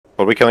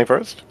What are we killing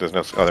first? There's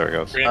no. Oh, there it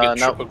goes. We're gonna get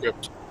No. triple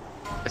gripped.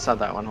 It's not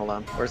that one. Hold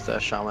on. Where's the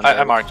shaman?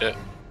 I marked it.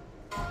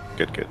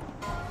 Good, good.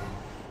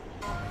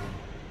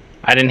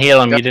 I didn't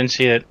heal him. Go. You didn't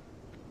see it.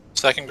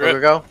 Second Go,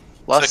 grip. go.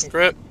 Lust. Second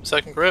grip.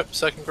 Second grip.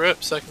 Second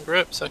grip. Second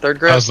grip. Second. Third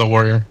grip. How's the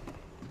warrior?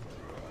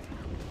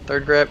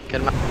 Third grip.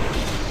 Get him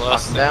out.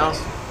 Lust. Knock him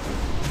down.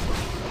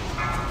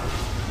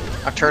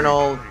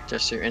 Nocturnal.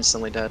 Just you're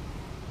instantly dead.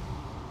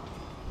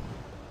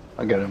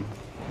 I'll get him.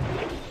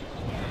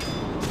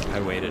 I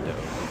waited.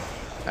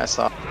 I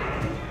saw.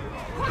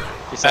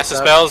 Master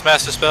spells.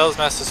 Master spells.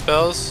 Master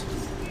spells.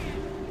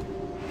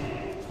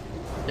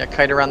 Yeah,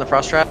 kite around the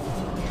frost trap.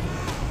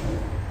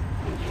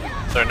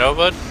 Is there no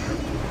bud?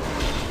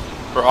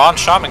 We're on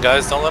shaman,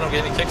 guys. Don't let him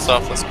get any kicks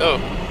off. Let's go.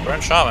 We're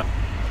in shaman.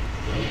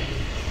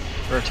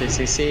 Rotate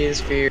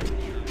CCs. Fear.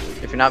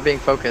 If you're not being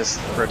focused,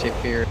 rotate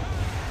fear.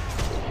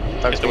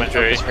 Hit the wind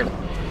fairy.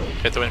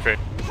 Hit the wind fairy.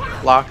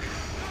 Lock.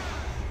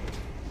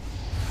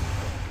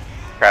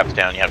 Crap's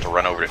down, you have to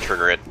run over to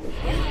trigger it.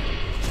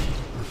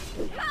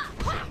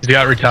 He's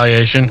got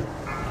retaliation.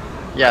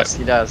 Yes,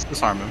 he does.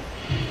 Disarm him.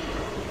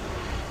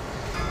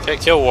 Okay,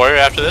 kill warrior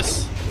after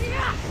this.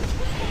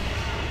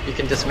 You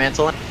can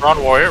dismantle it. We're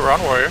on warrior. We're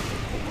on warrior.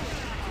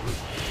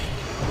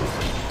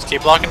 Just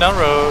keep locking down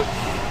road.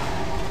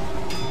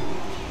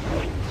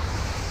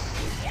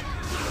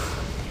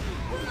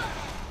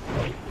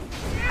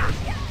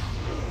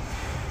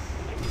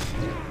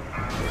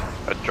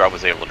 Drop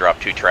was able to drop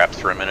 2 traps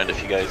for a minute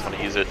if you guys want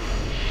to use it.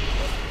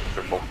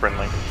 They're both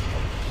friendly.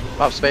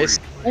 Pop space.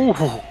 Ooh.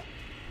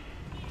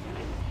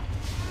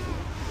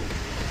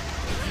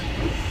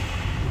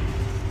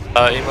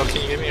 Emo,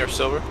 can you give me your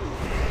silver?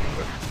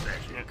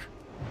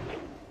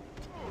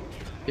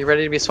 Be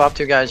ready to be swapped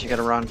to, guys. You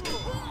gotta run.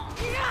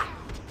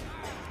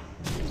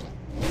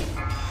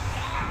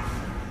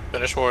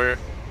 Finish warrior.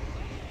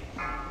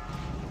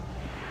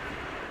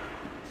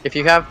 If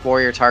you have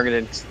warrior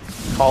targeted,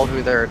 call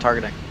who they're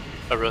targeting.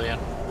 Oh, brilliant.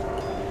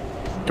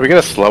 Can we get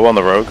a slow on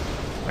the rogue?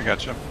 I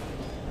got you.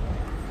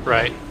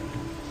 Right.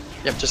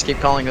 Yep, just keep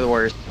calling who the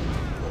warriors.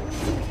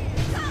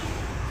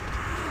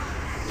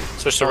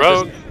 Switch to Don't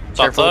rogue. just- It's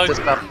on Careful with thug. this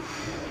spell.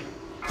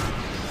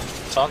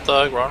 It's on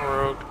thug. We're on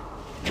rogue.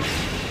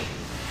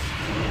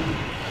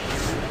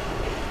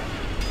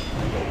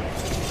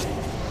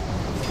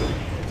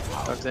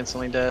 Thug's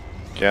instantly dead.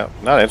 Yeah,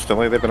 not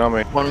instantly. They've been on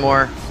me. One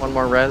more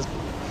res.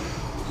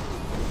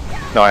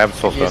 No, I have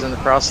full Using stun. the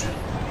frost.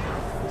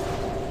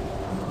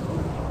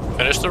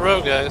 Finish the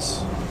rogue, guys.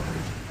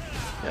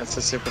 Yeah, it's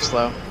just super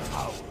slow.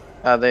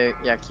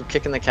 Keep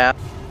kicking the cat.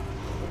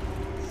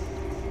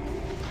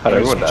 How'd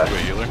everyone Switch die? to a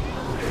healer.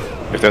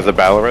 If there's a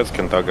battle res,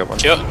 can Thug get one?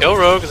 Kill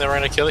rogue, and then we're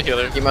gonna kill the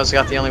healer. Emo's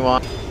got the only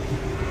one.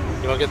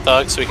 You won't get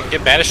thug, so we can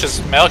get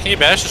banishes. Mel, can you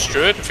banish this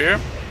druid and fear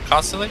him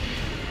constantly?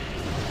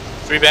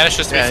 3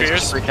 banishes, 3 Yeah, he's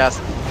fears. just recast.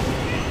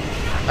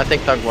 I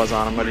think Thug was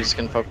on him, but he's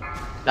gonna focus.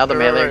 Now the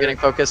melee are getting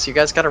focused. You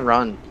guys gotta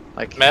run.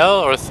 Like,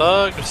 Mel or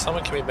thug or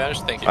someone can be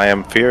banished. Thank you. I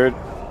am feared.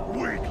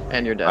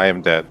 and you're dead. I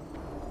am dead.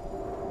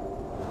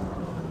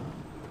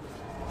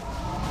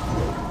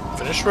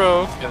 Finish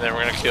rogue, and then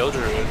we're gonna kill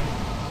druid.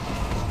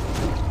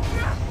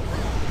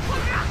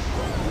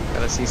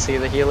 Gotta CC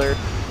the healer.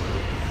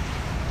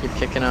 Keep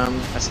kicking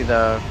him. I see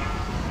the.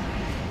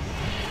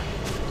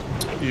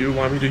 You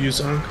want me to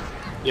use Zong?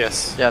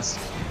 Yes. Yes.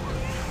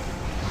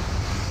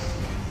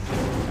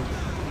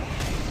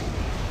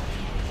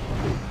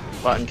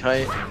 Button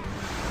kite.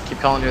 Keep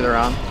calling who they're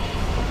on.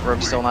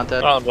 Rogue's still not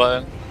dead. On the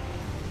button.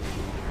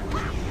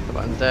 The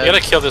button's You dead. gotta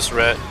kill this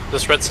red.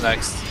 This red's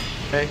next.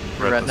 Okay,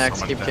 red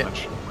next. Keep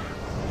kicking.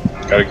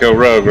 Gotta kill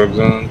Rogue. Rogue's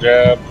on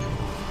jab.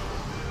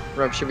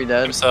 Rogue should be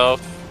dead.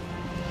 Himself.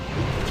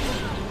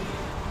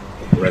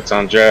 Red's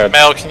on jab.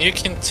 Mel, can you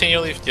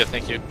continually? Yeah,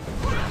 thank you.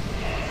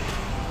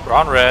 We're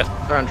on red.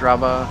 They're on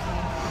Draba.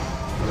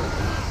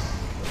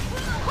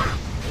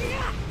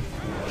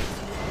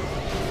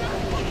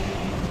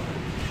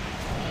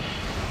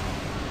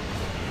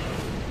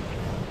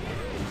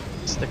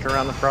 Stick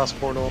around the frost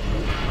portal.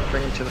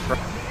 Bring him to the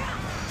front.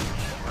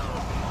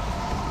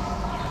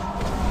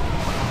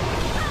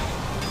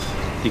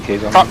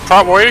 DK's on.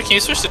 Prompt warrior, can you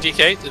switch to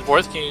DK?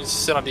 Worth, can you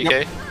sit on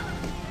DK?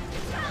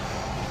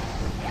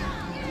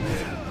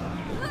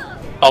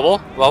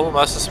 Bubble,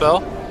 master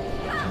spell.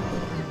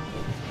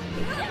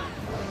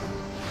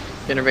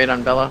 Innervate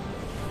on Bella.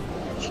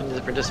 She needs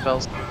it for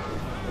dispels.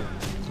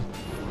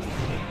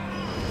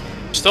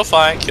 Still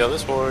fine, kill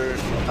this warrior.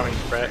 I mean,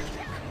 red.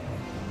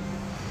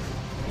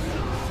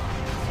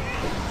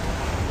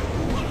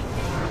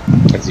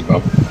 Let's see,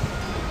 Bob.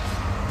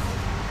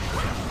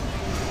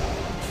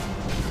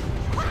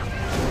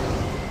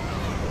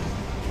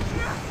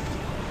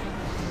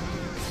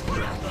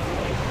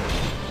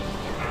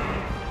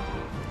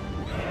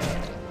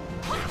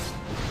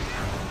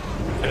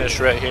 Finish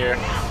right here.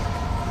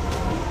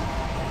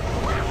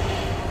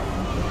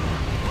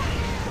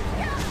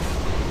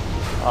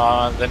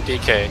 Then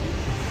DK.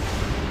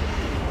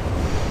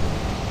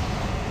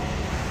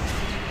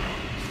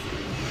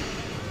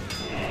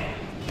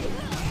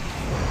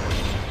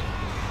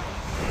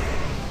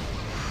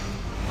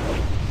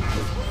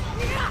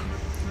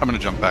 I'm gonna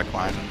jump back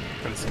line and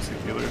try to CC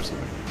healer or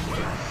something.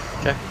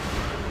 Okay.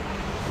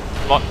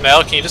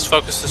 Mel, can you just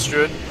focus this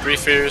druid? 3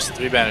 fears,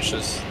 3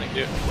 banishes. Thank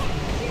you.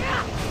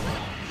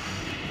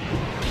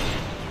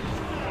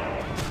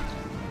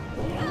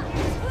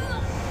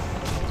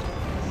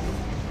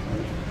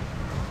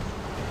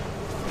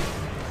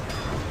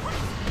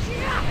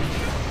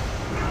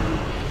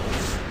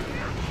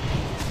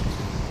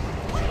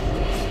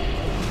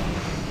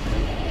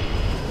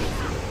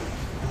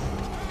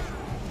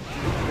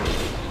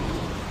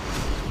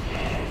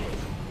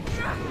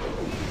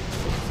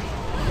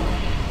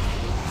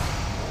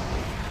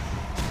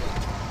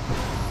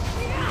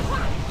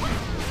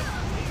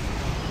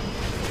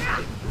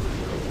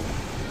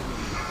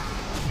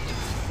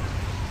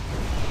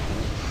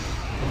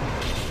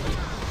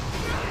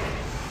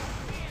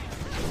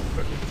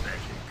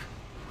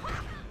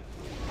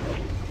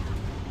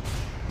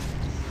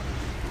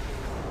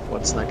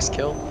 What's next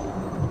kill?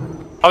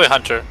 Probably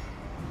Hunter.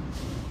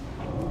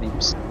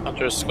 Oops.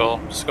 Hunter is Skull.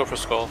 Just go for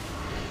Skull.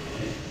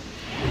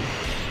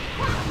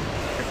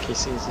 Okay,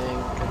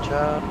 seizing. Good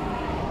job.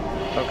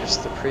 Focus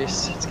the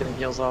priest. It's getting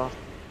heals off.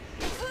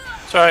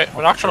 It's alright.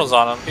 We're Nocturnal's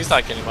on him. He's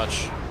not getting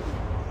much.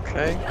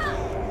 Okay.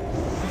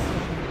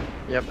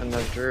 Yep, and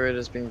the druid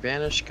is being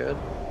banished. Good.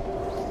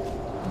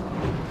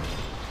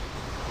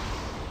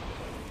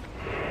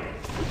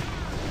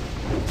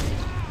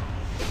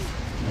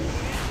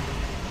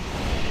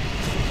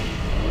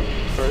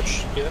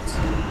 Purge. Felix.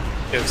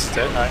 Felix is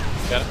dead. Alright.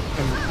 Got it.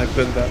 I've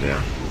been that,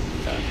 yeah.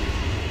 Got it.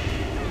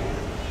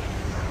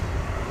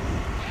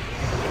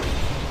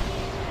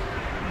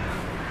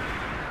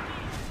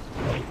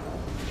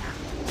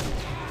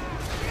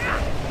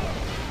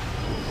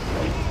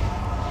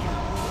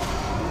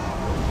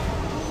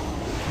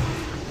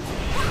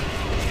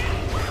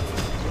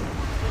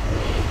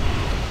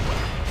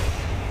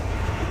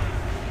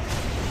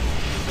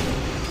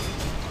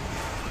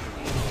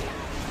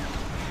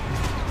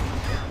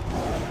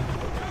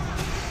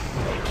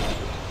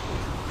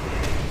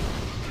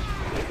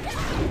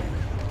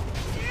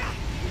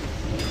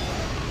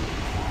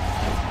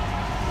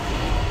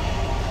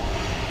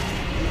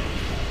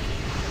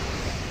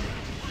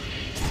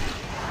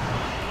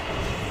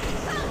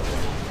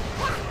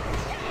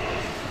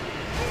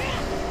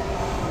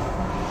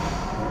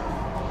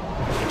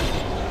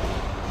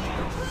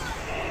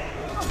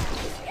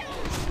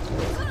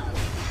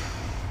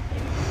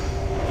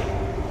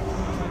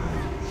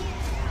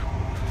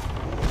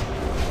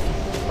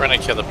 We're gonna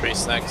kill the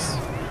priest next.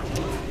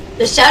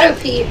 The Shadow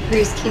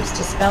Priest keeps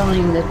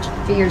dispelling the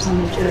fears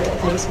on the druid.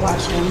 I just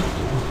watch him.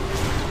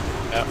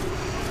 Yep.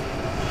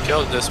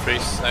 Kill this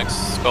priest next.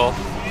 Skull.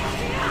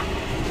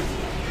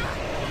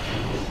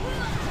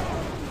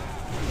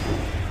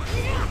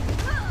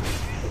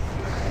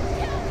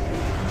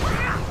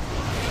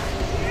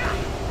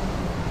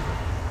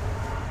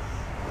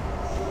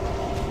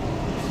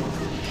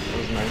 That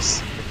was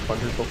nice.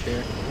 Quadruple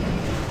fear.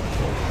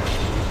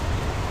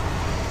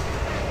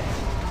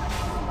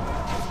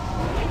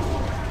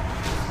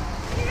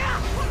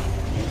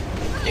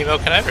 Emo,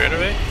 can I have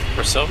renovate?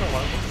 For silver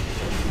one?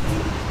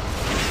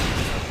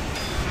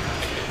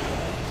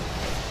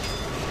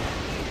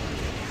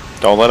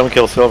 Don't let him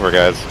kill silver,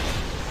 guys.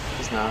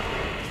 He's not.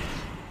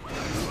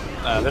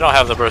 They don't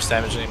have the burst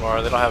damage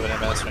anymore. They don't have an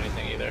MS or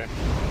anything either.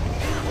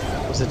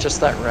 Was it just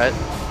that red?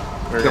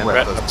 The red,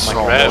 red- that's like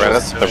so red.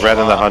 red. The red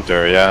and the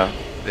hunter, yeah.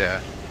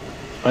 Yeah.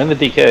 And the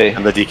DK.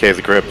 And the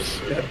DK's grips.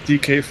 Yeah,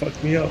 DK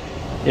fucked me up.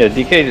 Yeah,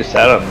 DK just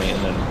sat on me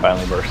and then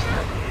finally burst.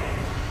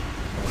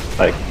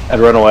 Like, I'd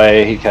run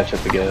away, he'd catch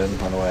up again,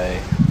 run away.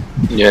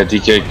 Yeah,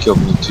 DK killed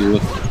me too. Yeah,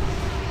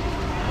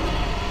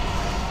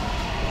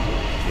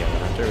 the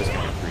hunter was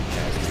gonna free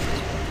cast.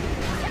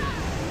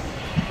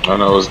 I don't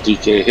know, it was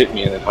DK hit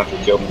me and then Hunter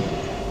killed me.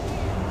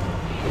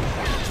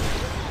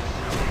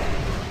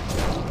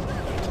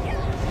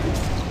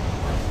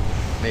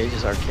 Mage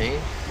is arcane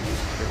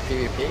for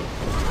PvP.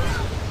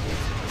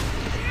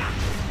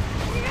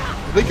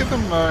 Did they give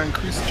them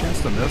increased chance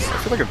to miss? I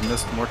feel like I've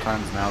missed more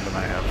times now than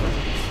I have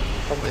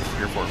Probably.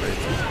 3 or 4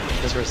 baits.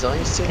 Is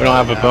resiliency? We don't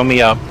have a boom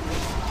me up.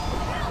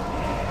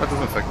 That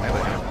doesn't affect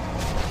melee.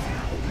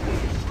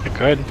 It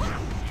could.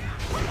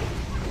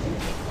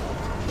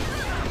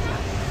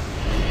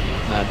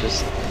 Nah,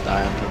 just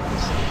die on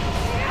purpose.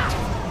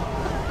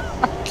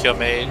 Kill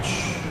mage.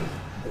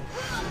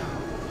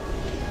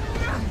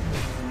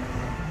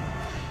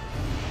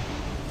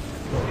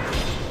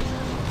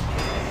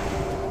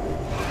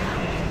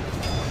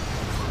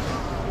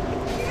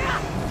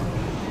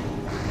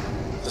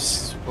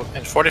 This,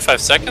 in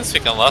 45 seconds we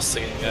can lust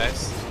again,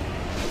 guys.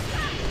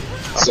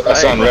 So, I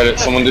saw on Reddit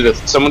someone did a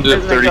It's been going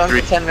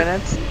 33. for 10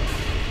 minutes.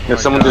 Yeah,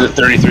 someone did a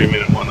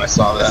 33-minute one. I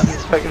saw that. This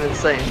is fucking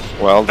insane.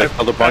 Well, they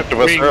killed a bunch of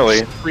us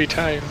early. 3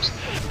 times.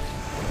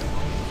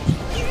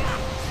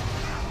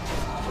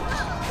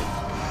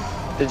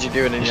 Did you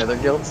do it in any other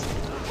guilds?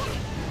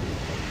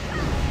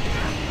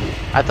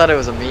 I thought it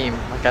was a meme.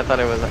 Like, I thought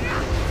it was a...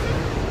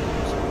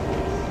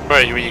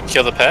 Wait, you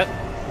kill the pet?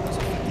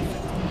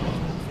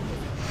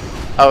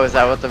 Oh, is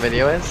that what the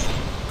video is?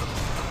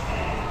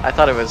 I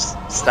thought it was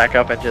stack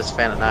up at just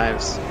Fan of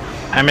Knives.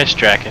 I miss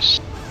Dracus.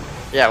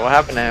 Yeah, what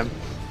happened to him?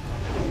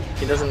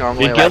 He doesn't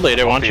normally You'd get like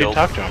later once you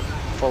talk to him.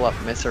 full up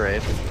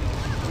Misserade.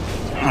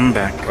 I'm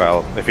back.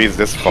 Well, if he's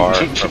this far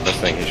from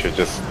missing, he should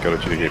just go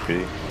to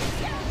GDKP.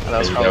 That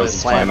was Maybe probably that was his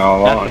his plan plan.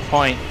 all That's along. the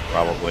point.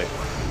 Probably.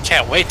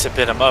 Can't wait to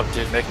bid him up,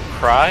 dude. Make him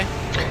cry.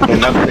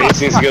 And now he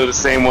seems to go to the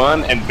same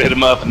one and bit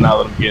him up and not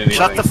let him get anything.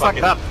 Shut the fuck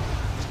Fucking- up.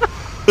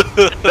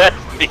 That's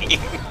mean.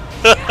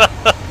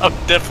 I'm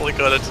definitely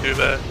gonna do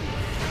that.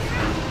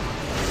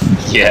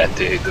 Yeah,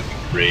 dude, that'd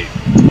be great.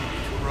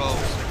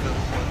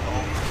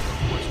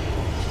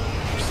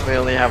 We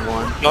only have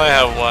one. You only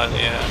have one,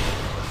 yeah.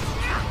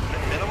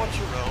 Minimum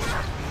 2 rows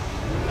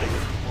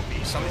will be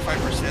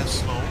 75%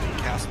 slow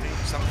casting,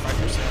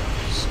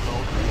 75% slow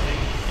breathing,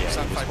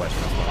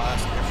 75%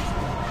 blast,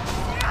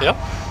 everything. Yep.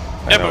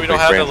 Yeah, but we don't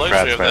have the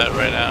luxury of that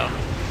right now.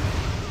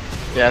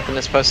 Yeah, I think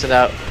it's posted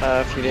out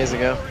a few days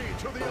ago.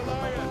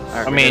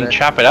 Alright, I mean,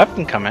 chop it up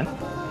and come in.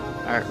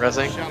 Alright,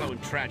 Resing. Shallow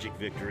and tragic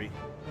victory.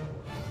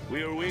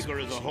 We are weaker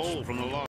as a whole from the loss.